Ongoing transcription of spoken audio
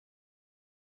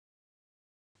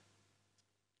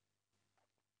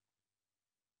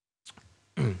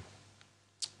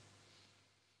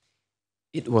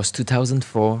It was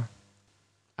 2004.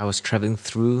 I was traveling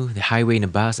through the highway in a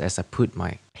bus as I put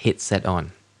my headset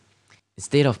on.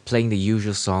 Instead of playing the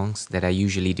usual songs that I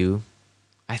usually do,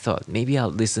 I thought maybe I'll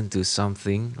listen to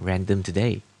something random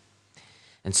today.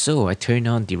 And so I turned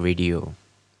on the radio.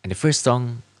 And the first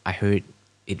song I heard,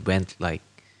 it went like,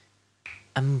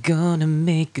 I'm gonna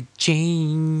make a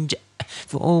change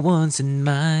for once in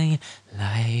my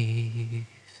life.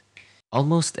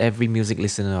 Almost every music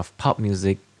listener of pop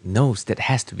music knows that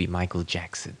has to be Michael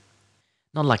Jackson.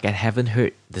 Not like I haven't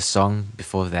heard the song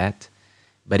before that,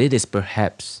 but it is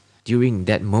perhaps during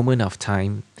that moment of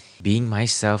time, being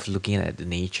myself looking at the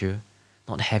nature,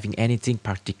 not having anything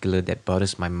particular that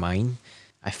bothers my mind,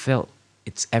 I felt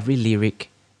it's every lyric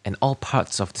and all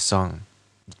parts of the song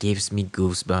gives me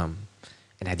goosebumps,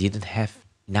 and I didn't have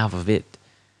enough of it.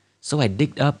 So I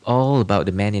digged up all about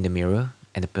the man in the mirror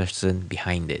and the person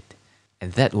behind it.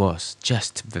 And that was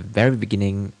just the very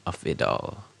beginning of it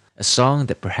all. A song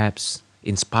that perhaps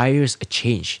inspires a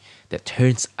change that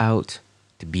turns out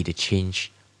to be the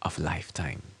change of a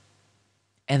lifetime.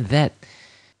 And that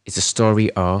is the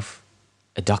story of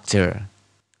a doctor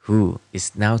who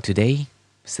is now today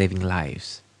saving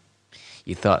lives.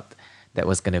 You thought that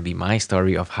was gonna be my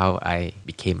story of how I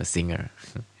became a singer.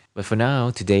 But for now,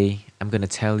 today, I'm gonna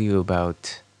tell you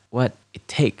about what it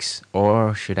takes,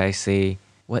 or should I say,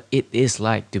 what it is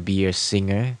like to be a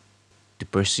singer, to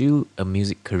pursue a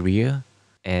music career,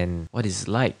 and what it's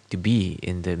like to be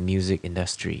in the music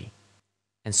industry.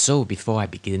 And so, before I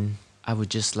begin, I would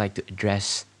just like to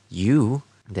address you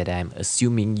that I'm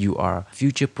assuming you are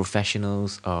future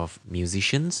professionals of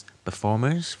musicians,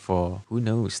 performers for who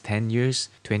knows, 10 years,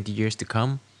 20 years to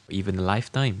come, or even a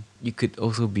lifetime. You could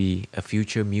also be a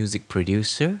future music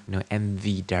producer,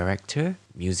 MV director,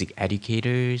 music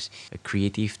educators, a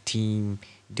creative team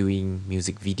doing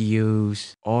music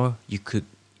videos, or you could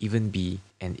even be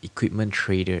an equipment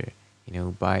trader,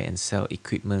 buy and sell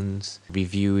equipments,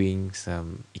 reviewing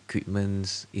some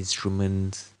equipments,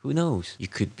 instruments. Who knows? You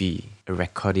could be a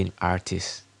recording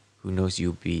artist. Who knows?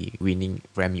 You'll be winning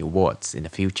Grammy Awards in the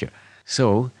future.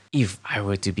 So, if I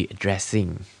were to be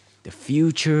addressing the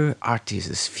future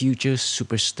artist, future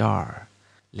superstar,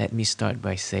 let me start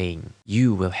by saying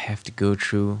you will have to go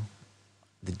through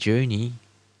the journey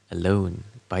alone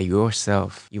by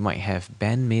yourself. You might have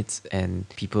bandmates and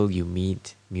people you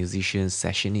meet, musicians,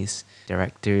 sessionists,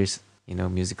 directors,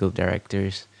 musical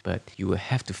directors, but you will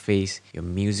have to face your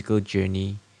musical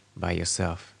journey by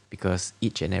yourself because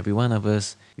each and every one of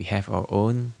us, we have our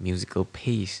own musical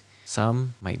pace.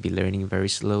 Some might be learning very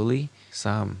slowly.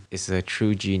 Some is a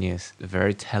true genius, a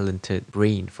very talented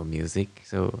brain for music.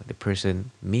 So the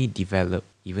person may develop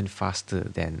even faster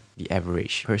than the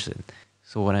average person.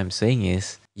 So what I'm saying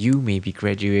is, you may be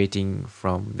graduating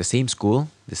from the same school,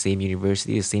 the same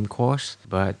university, the same course,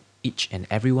 but each and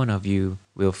every one of you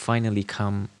will finally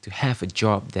come to have a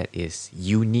job that is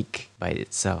unique by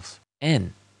itself.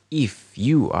 And if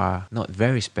you are not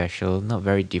very special, not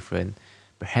very different,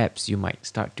 perhaps you might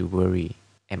start to worry.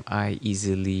 Am I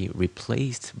easily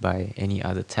replaced by any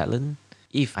other talent?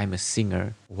 If I'm a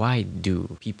singer, why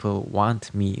do people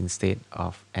want me instead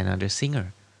of another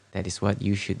singer? That is what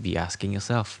you should be asking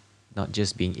yourself. Not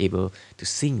just being able to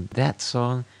sing that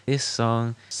song, this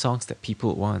song, songs that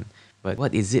people want, but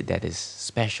what is it that is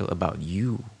special about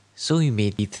you? So you may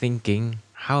be thinking,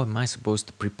 how am I supposed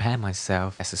to prepare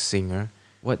myself as a singer?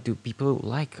 What do people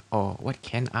like, or what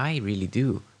can I really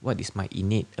do? What is my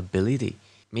innate ability?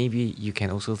 Maybe you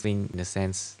can also think in a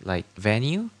sense like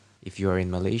venue. If you are in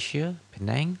Malaysia,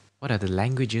 Penang, what are the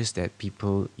languages that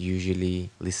people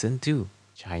usually listen to?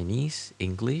 Chinese,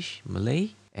 English, Malay?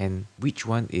 And which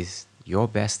one is your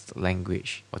best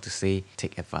language? Or to say,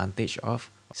 take advantage of?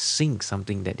 Sing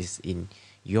something that is in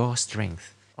your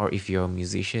strength. Or if you're a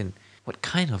musician, what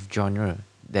kind of genre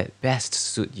that best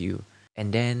suit you?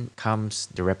 And then comes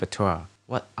the repertoire.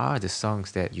 What are the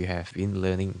songs that you have been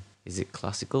learning? Is it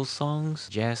classical songs,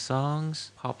 jazz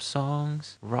songs, pop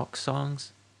songs, rock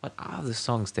songs? What are the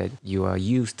songs that you are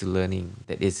used to learning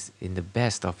that is in the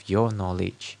best of your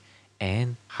knowledge?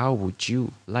 And how would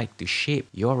you like to shape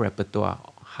your repertoire?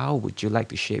 How would you like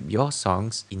to shape your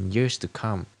songs in years to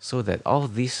come so that all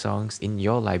these songs in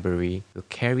your library will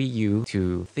carry you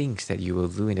to things that you will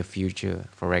do in the future?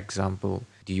 For example,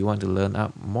 do you want to learn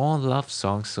up more love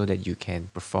songs so that you can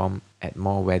perform at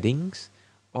more weddings?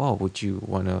 Or would you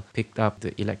want to pick up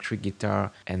the electric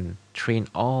guitar and train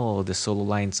all the solo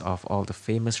lines of all the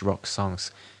famous rock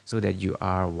songs so that you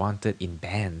are wanted in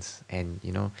bands and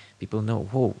people know,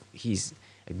 whoa, he's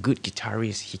a good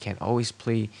guitarist, he can always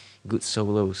play good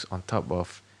solos on top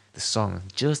of the song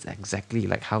just exactly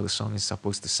like how the song is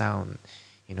supposed to sound.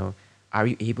 You know, are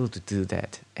you able to do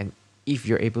that? And if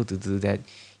you're able to do that,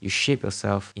 you shape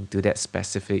yourself into that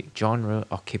specific genre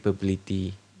or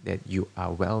capability that you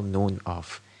are well known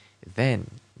of.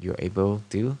 Then you're able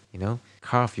to,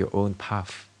 carve your own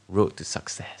path, road to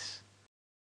success.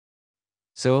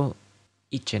 So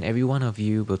each and every one of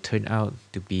you will turn out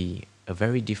to be a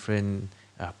very different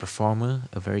performer,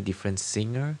 a very different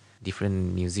singer,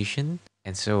 different musician.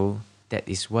 And so that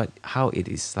is how it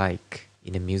is like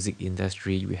in the music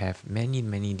industry. We have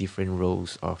many different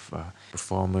roles of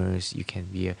performers. You can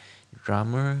be a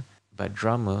drummer, but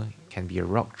drummer can be a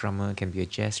rock drummer, can be a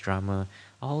jazz drummer,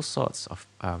 all sorts of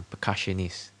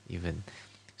percussionists even.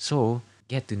 So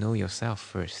get to know yourself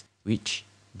first, which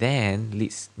then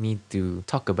leads me to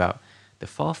talk about the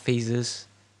four phases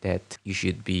that you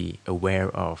should be aware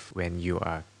of when you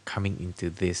are coming into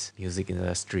this music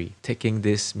industry, taking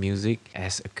this music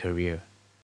as a career.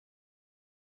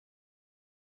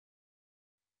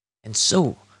 And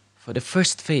so, for the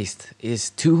first phase is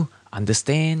to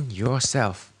understand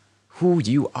yourself, who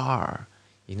you are.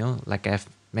 Like I've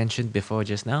mentioned before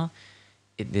just now,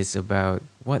 it is about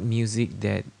what music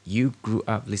that you grew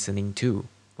up listening to,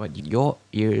 what your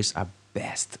ears are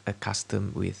best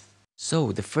accustomed with.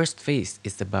 So, the first phase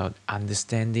is about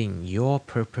understanding your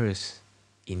purpose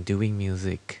in doing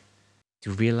music,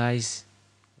 to realize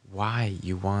why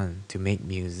you want to make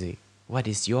music. What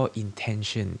is your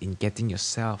intention in getting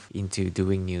yourself into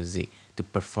doing music, to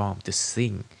perform, to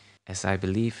sing? As I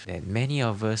believe that many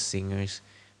of us singers,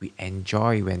 we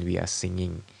enjoy when we are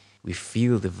singing. We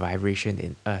feel the vibration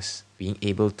in us, being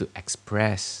able to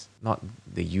express, not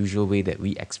the usual way that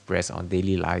we express on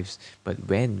daily lives, but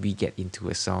when we get into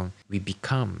a song, we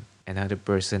become another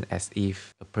person, as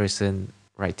if a person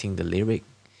writing the lyric.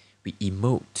 We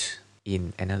emote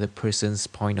in another person's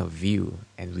point of view,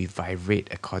 and we vibrate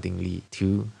accordingly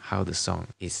to how the song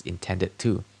is intended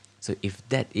to. So if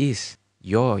that is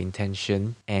your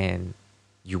intention and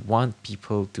you want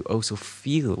people to also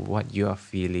feel what you are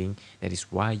feeling, that is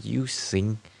why you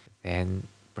sing, then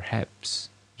perhaps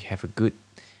you have a good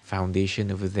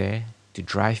foundation over there to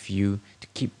drive you to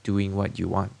keep doing what you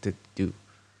want to do.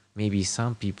 Maybe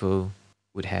some people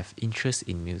would have interest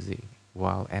in music,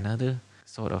 while another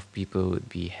sort of people would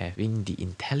be having the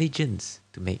intelligence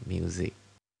to make music.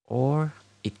 Or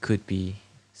it could be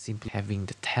simply having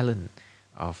the talent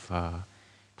of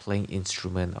playing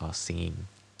instrument or singing.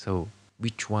 So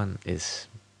which one is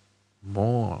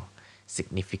more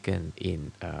significant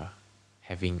in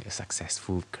having a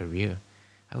successful career?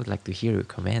 I would like to hear your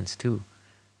comments too.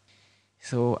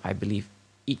 So I believe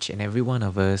each and every one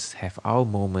of us have our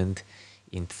moment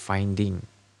in finding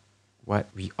what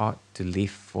we ought to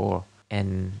live for.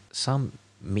 And some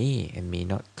may and may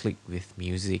not click with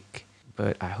music,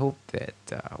 but I hope that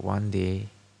one day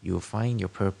you'll find your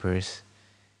purpose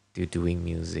to doing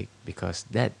music, because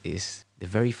that is the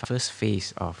very first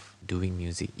phase of doing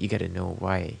music. You gotta know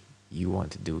why you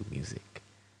want to do music.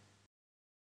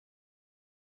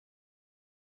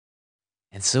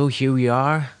 And so here we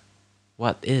are.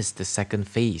 What is the second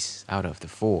phase out of the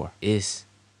four? Is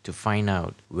to find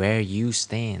out where you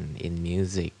stand in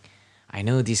music. I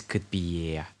know this could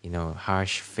be a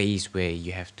harsh phase where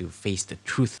you have to face the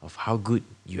truth of how good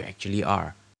you actually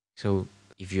are. So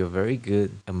if you're very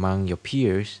good among your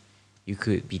peers, you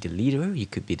could be the leader, you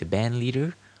could be the band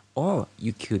leader, or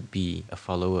you could be a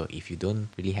follower if you don't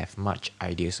really have much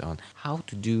ideas on how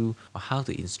to do or how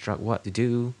to instruct what to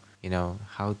do,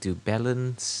 how to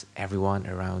balance everyone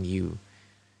around you.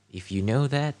 If you know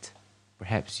that,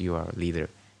 perhaps you are a leader.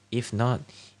 If not,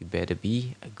 you better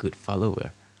be a good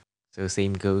follower. So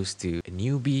same goes to a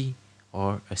newbie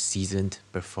or a seasoned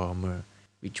performer.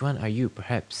 Which one are you?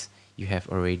 Perhaps you have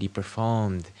already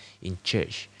performed in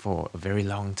church for a very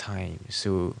long time.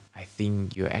 So I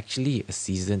think you're actually a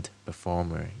seasoned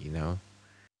performer.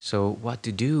 So what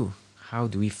to do? How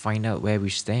do we find out where we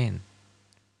stand?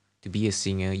 To be a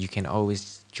singer, you can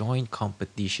always join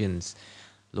competitions,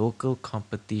 local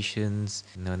competitions,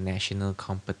 national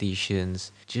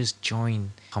competitions. Just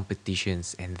join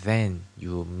competitions, and then you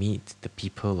will meet the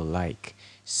people alike.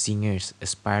 Singers,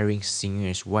 aspiring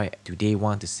singers, why do they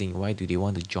want to sing? Why do they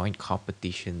want to join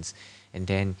competitions? And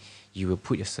then you will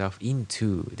put yourself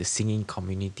into the singing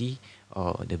community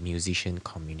or the musician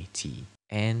community,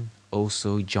 and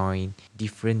also join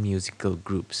different musical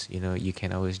groups. You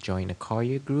can always join a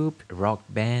choir group, a rock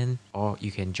band, or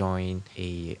you can join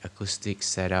a acoustic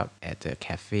setup at a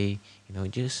cafe.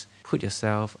 Just put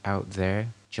yourself out there,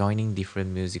 joining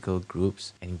different musical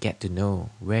groups, and get to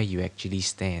know where you actually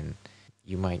stand.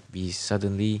 You might be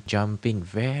suddenly jumping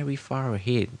very far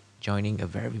ahead joining a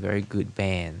very, very good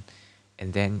band,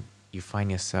 and then you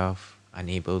find yourself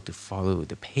unable to follow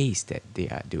the pace that they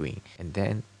are doing. And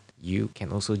then you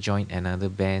can also join another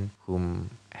band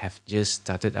whom have just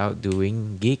started out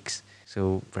doing gigs.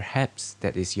 So perhaps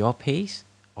that is your pace,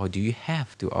 or do you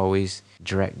have to always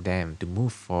drag them to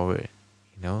move forward?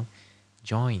 You know,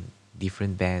 join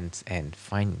different bands and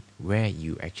find where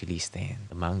you actually stand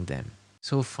among them.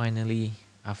 So finally,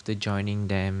 after joining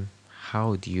them,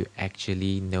 how do you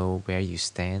actually know where you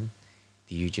stand?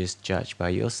 Do you just judge by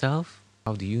yourself?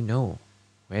 How do you know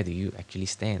where do you actually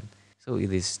stand? So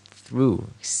it is through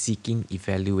seeking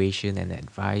evaluation and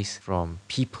advice from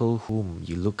people whom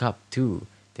you look up to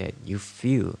that you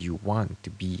feel you want to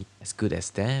be as good as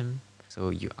them.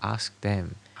 So you ask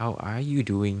them, how are you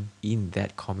doing in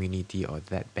that community or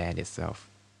that band itself?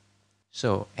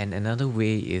 So, and another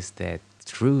way is that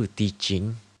through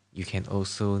teaching, you can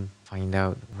also find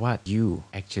out what you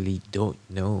actually don't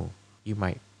know. You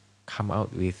might come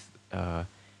out with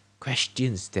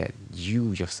questions that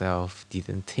you yourself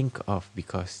didn't think of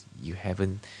because you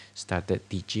haven't started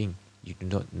teaching. You do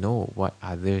not know what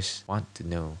others want to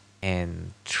know.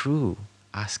 And through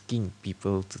asking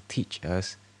people to teach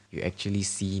us, you actually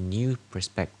see new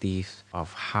perspectives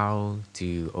of how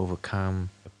to overcome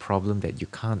a problem that you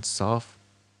can't solve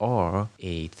or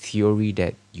a theory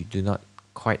that you do not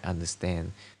quite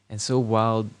understand. And so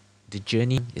while the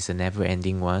journey is a never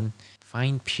ending one,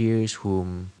 find peers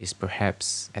whom is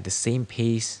perhaps at the same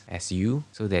pace as you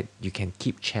so that you can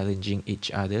keep challenging each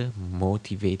other,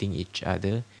 motivating each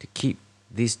other to keep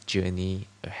this journey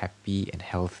a happy and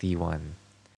healthy one.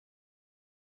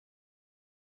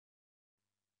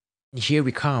 Here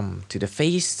we come to the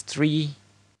phase three,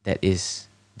 that is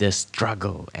the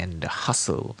struggle and the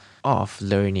hustle of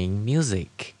learning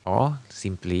music or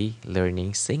simply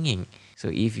learning singing. So,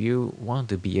 if you want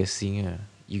to be a singer,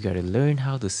 you gotta learn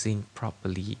how to sing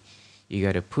properly. You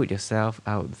gotta put yourself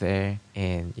out there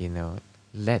and,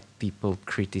 let people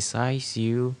criticize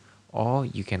you, or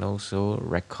you can also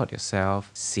record yourself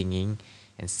singing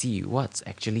and see what's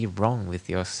actually wrong with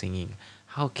your singing.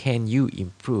 How can you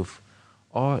improve?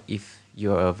 Or if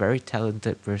you're a very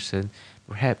talented person,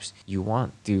 perhaps you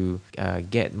want to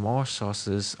get more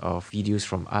sources of videos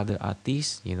from other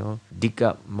artists, dig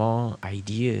up more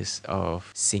ideas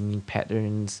of singing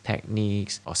patterns,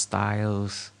 techniques, or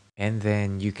styles. And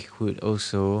then you could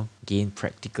also gain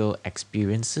practical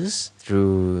experiences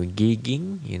through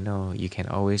gigging. You can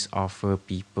always offer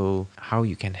people how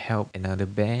you can help another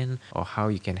band or how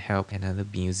you can help another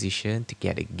musician to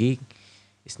get a gig.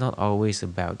 It's not always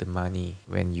about the money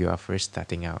when you are first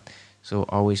starting out. So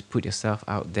always put yourself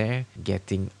out there,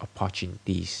 getting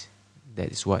opportunities.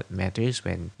 That is what matters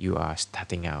when you are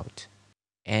starting out.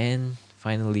 And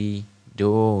finally,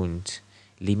 don't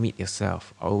limit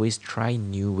yourself. Always try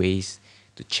new ways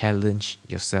to challenge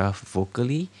yourself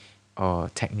vocally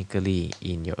or technically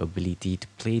in your ability to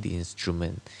play the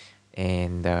instrument.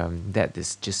 And that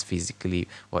is just physically.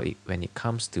 When it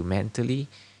comes to mentally,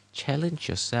 challenge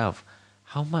yourself.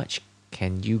 How much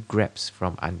can you grasp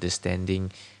from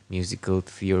understanding musical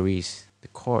theories, the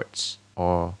chords,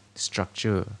 or the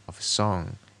structure of a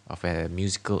song, of a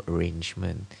musical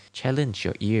arrangement? Challenge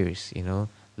your ears,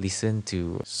 listen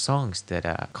to songs that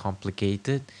are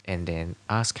complicated and then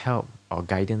ask help or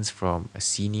guidance from a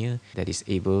senior that is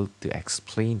able to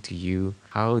explain to you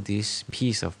how this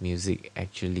piece of music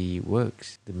actually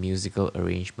works, the musical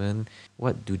arrangement,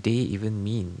 what do they even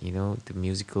mean, the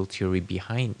musical theory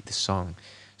behind the song.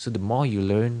 So the more you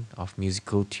learn of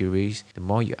musical theories, the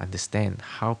more you understand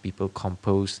how people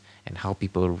compose and how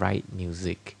people write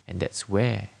music. And that's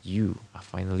where you are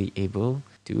finally able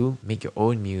to make your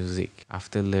own music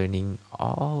after learning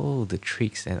all the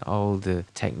tricks and all the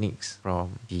techniques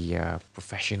from the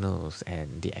professionals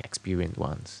and the experienced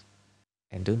ones.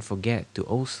 And don't forget to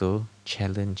also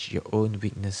challenge your own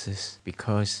weaknesses,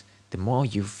 because the more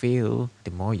you fail,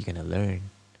 the more you're gonna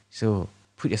learn. So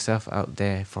put yourself out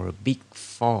there for a big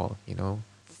fall,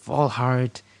 fall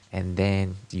hard, and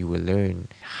then you will learn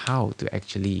how to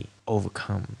actually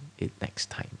overcome it next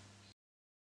time.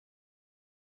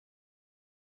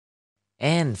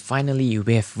 And finally,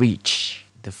 we have reached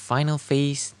the final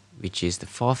phase, which is the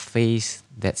fourth phase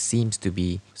that seems to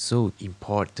be so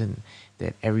important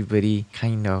that everybody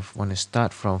kind of want to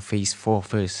start from phase 4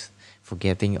 first,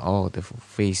 forgetting all the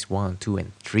phase 1, 2,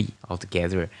 and 3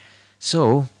 altogether.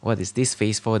 So, what is this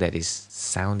phase 4 that is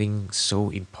sounding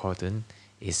so important?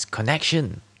 Is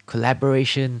connection,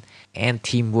 collaboration, and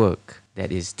teamwork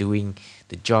that is doing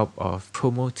the job of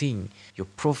promoting your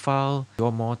profile,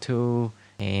 your motto,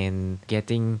 and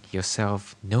getting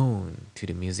yourself known to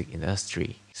the music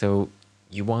industry. So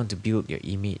You want to build your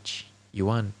image. You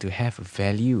want to have a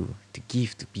value to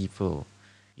give to people.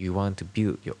 You want to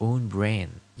build your own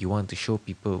brand. You want to show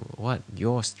people what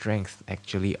your strengths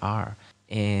actually are.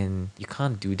 And you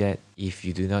can't do that if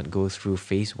you do not go through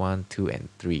phase 1, 2, and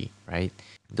 3, right?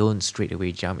 Don't straight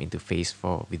away jump into phase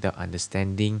 4 without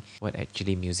understanding what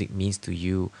actually music means to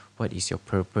you, what is your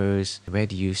purpose, where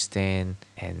do you stand,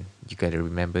 and you gotta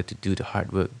remember to do the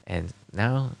hard work. And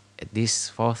now at this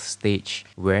fourth stage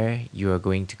where you are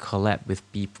going to collab with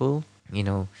people,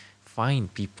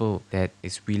 find people that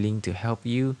is willing to help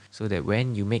you so that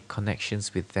when you make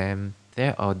connections with them,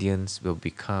 their audience will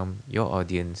become your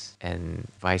audience and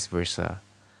vice versa.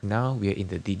 Now we are in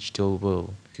the digital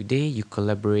world. Today you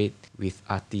collaborate with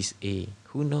artist A.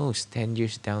 Who knows, 10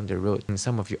 years down the road, and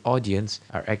some of your audience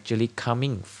are actually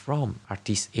coming from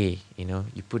artist A.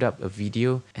 You put up a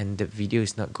video and the video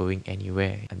is not going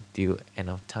anywhere until end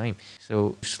of time.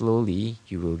 So slowly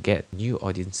you will get new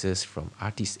audiences from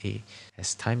artist A.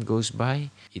 As time goes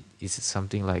by, it is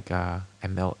something like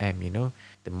MLM,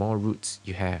 the more roots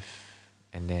you have,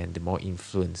 and then the more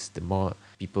influence, the more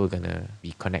people gonna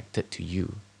be connected to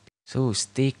you. So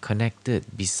stay connected.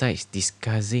 Besides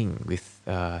discussing with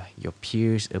your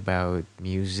peers about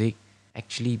music,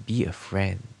 actually be a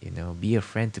friend. Be a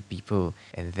friend to people,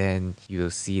 and then you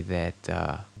will see that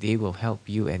they will help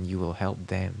you and you will help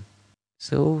them.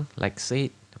 So, like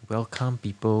said, welcome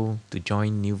people to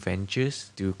join new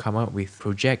ventures, to come up with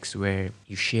projects where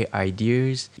you share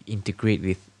ideas, integrate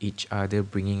with each other,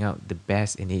 bringing out the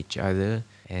best in each other.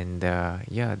 And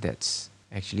yeah, that's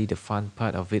actually the fun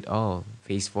part of it all.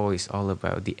 Phase 4 is all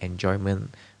about the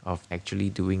enjoyment of actually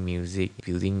doing music,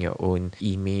 building your own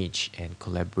image, and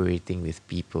collaborating with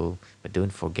people. But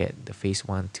don't forget the phase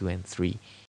 1, 2, and 3.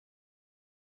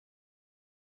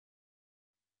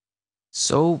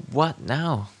 So, what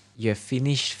now? You have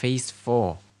finished phase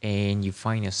 4 and you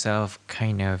find yourself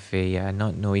kind of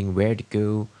not knowing where to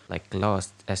go, like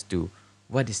lost as to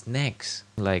what is next.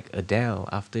 Like Adele,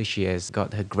 after she has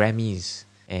got her Grammys,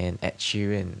 and Ed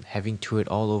Sheeran having toured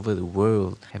all over the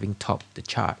world, having topped the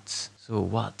charts. So,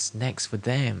 what's next for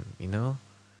them?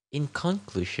 In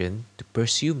conclusion, to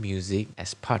pursue music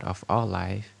as part of our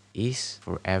life is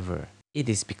forever. It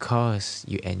is because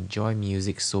you enjoy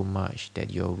music so much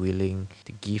that you're willing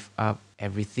to give up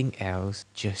everything else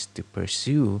just to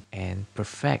pursue and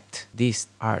perfect this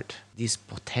art, this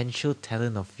potential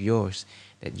talent of yours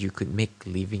that you could make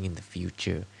living in the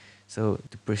future. So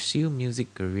to pursue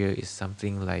music career is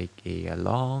something like a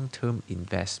long-term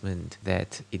investment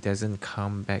that it doesn't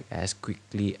come back as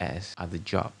quickly as other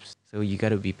jobs. So you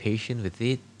gotta be patient with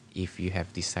it if you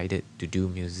have decided to do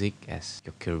music as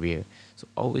your career. So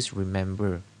always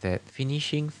remember that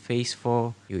finishing phase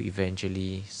 4, you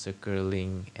eventually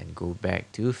circling and go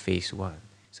back to phase 1.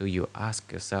 So you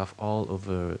ask yourself all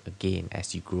over again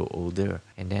as you grow older.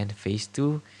 And then phase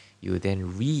 2, you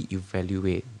then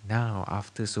re-evaluate. Now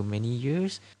after so many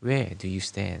years, where do you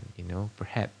stand?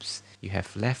 Perhaps you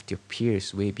have left your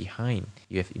peers way behind.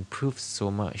 You have improved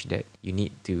so much that you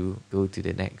need to go to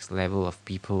the next level of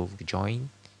people to join,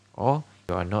 or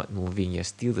you are not moving, you're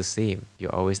still the same.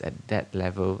 You're always at that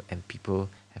level and people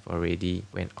have already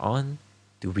went on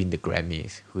to win the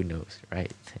Grammys. Who knows,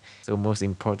 right? So most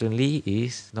importantly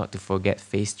is not to forget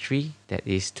phase 3, that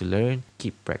is to learn,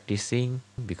 keep practicing,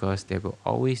 because there will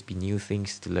always be new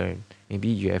things to learn. Maybe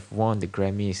you have won the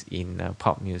Grammys in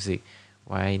pop music.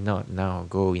 Why not now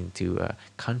go into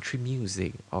country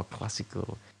music or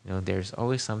classical? There's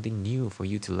always something new for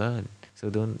you to learn. So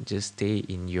don't just stay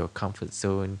in your comfort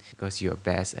zone because you're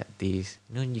best at this.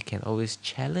 You can always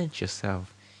challenge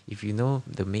yourself. If you know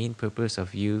the main purpose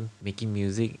of you making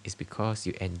music is because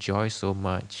you enjoy so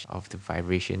much of the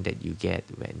vibration that you get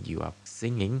when you are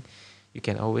singing, you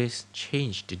can always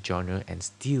change the genre and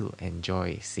still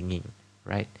enjoy singing,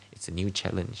 right? It's a new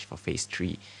challenge for phase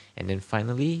 3. And then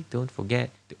finally, don't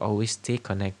forget to always stay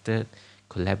connected,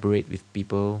 collaborate with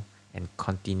people, and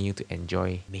continue to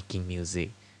enjoy making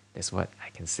music. That's what I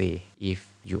can say if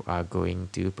you are going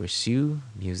to pursue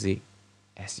music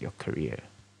as your career.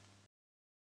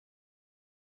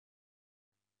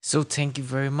 So thank you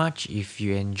very much. If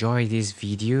you enjoy this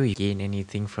video, you gain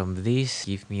anything from this,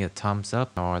 give me a thumbs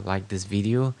up or like this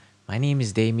video. My name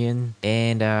is Damien,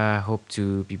 and I hope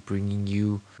to be bringing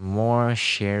you more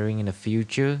sharing in the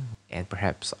future, and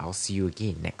perhaps I'll see you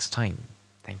again next time.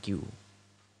 Thank you.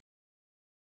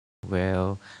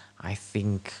 Well, I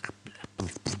think